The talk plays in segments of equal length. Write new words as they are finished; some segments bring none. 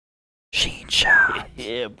Sheen Shots.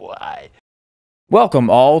 Yeah, boy. Welcome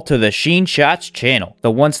all to the Sheen Shots channel,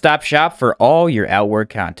 the one-stop shop for all your Outward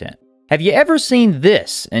content. Have you ever seen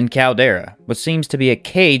this in Caldera, what seems to be a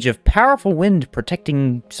cage of powerful wind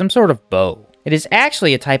protecting some sort of bow? It is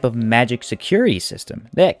actually a type of magic security system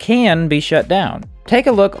that can be shut down. Take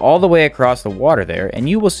a look all the way across the water there and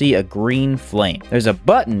you will see a green flame. There's a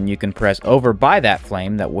button you can press over by that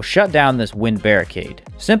flame that will shut down this wind barricade.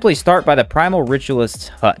 Simply start by the Primal Ritualist's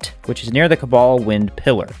hut, which is near the Cabal of Wind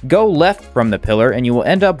pillar. Go left from the pillar and you will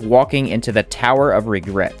end up walking into the Tower of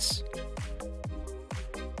Regrets.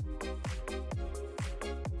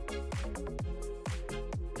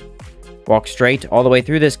 Walk straight all the way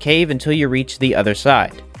through this cave until you reach the other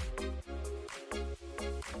side.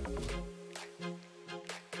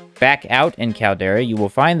 Back out in Caldera, you will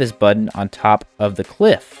find this button on top of the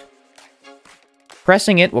cliff.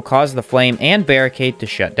 Pressing it will cause the flame and barricade to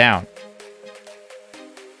shut down.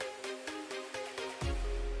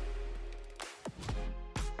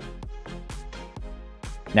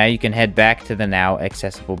 Now you can head back to the now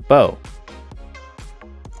accessible bow.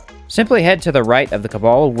 Simply head to the right of the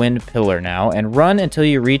Cabal of Wind pillar now and run until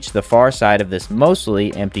you reach the far side of this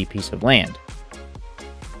mostly empty piece of land.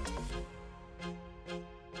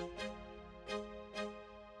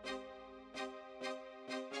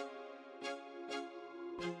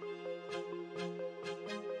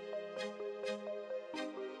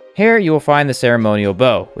 Here you will find the Ceremonial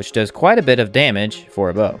Bow, which does quite a bit of damage for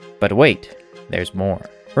a bow. But wait, there's more.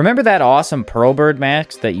 Remember that awesome Pearlbird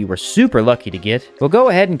mask that you were super lucky to get? Well, go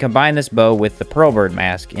ahead and combine this bow with the Pearlbird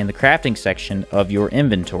mask in the crafting section of your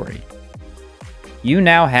inventory. You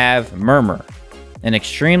now have Murmure, an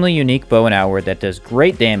extremely unique bow and arrow that does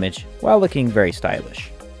great damage while looking very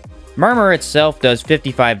stylish. Murmure itself does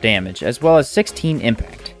 55 damage as well as 16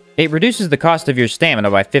 impact. It reduces the cost of your stamina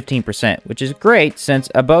by 15%, which is great since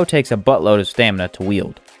a bow takes a buttload of stamina to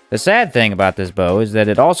wield. The sad thing about this bow is that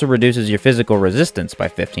it also reduces your physical resistance by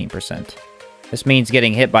 15%. This means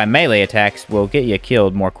getting hit by melee attacks will get you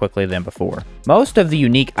killed more quickly than before. Most of the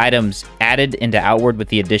unique items added into Outward with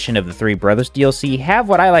the addition of the Three Brothers DLC have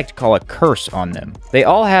what I like to call a curse on them. They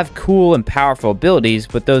all have cool and powerful abilities,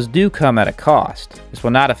 but those do come at a cost. This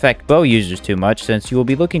will not affect bow users too much since you will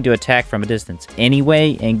be looking to attack from a distance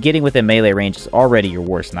anyway, and getting within melee range is already your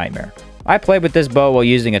worst nightmare. I played with this bow while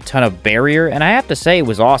using a ton of barrier, and I have to say it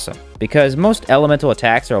was awesome, because most elemental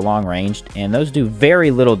attacks are long-ranged, and those do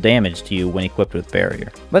very little damage to you when equipped with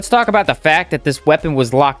barrier. Let's talk about the fact that this weapon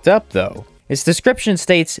was locked up, though. Its description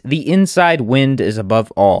states, "The inside wind is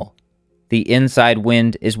above all. The inside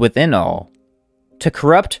wind is within all. To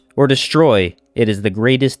corrupt or destroy, it is the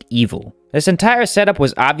greatest evil." This entire setup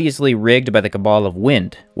was obviously rigged by the Cabal of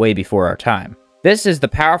Wind, way before our time. This is the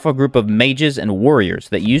powerful group of mages and warriors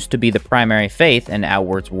that used to be the primary faith in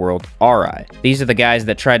Outward's world, Ari. These are the guys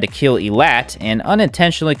that tried to kill Elat and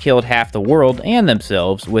unintentionally killed half the world and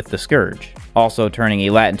themselves with the Scourge. Also turning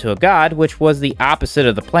Elat into a god, which was the opposite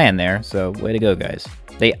of the plan there, so way to go guys.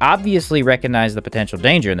 They obviously recognize the potential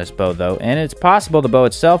danger in this bow though, and it's possible the bow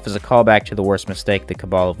itself is a callback to the worst mistake the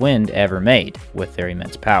Cabal of Wind ever made with their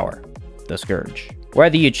immense power, the Scourge.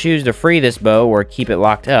 Whether you choose to free this bow or keep it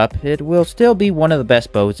locked up, it will still be one of the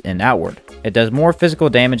best bows in Outward. It does more physical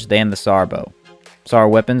damage than the SAR bow. SAR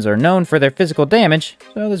weapons are known for their physical damage,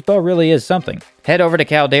 so this bow really is something. Head over to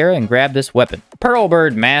Caldera and grab this weapon.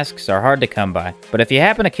 Pearlbird masks are hard to come by, but if you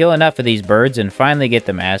happen to kill enough of these birds and finally get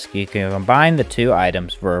the mask, you can combine the two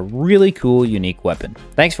items for a really cool, unique weapon.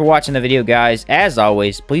 Thanks for watching the video guys. As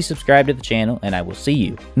always, please subscribe to the channel and I will see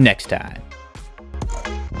you next time.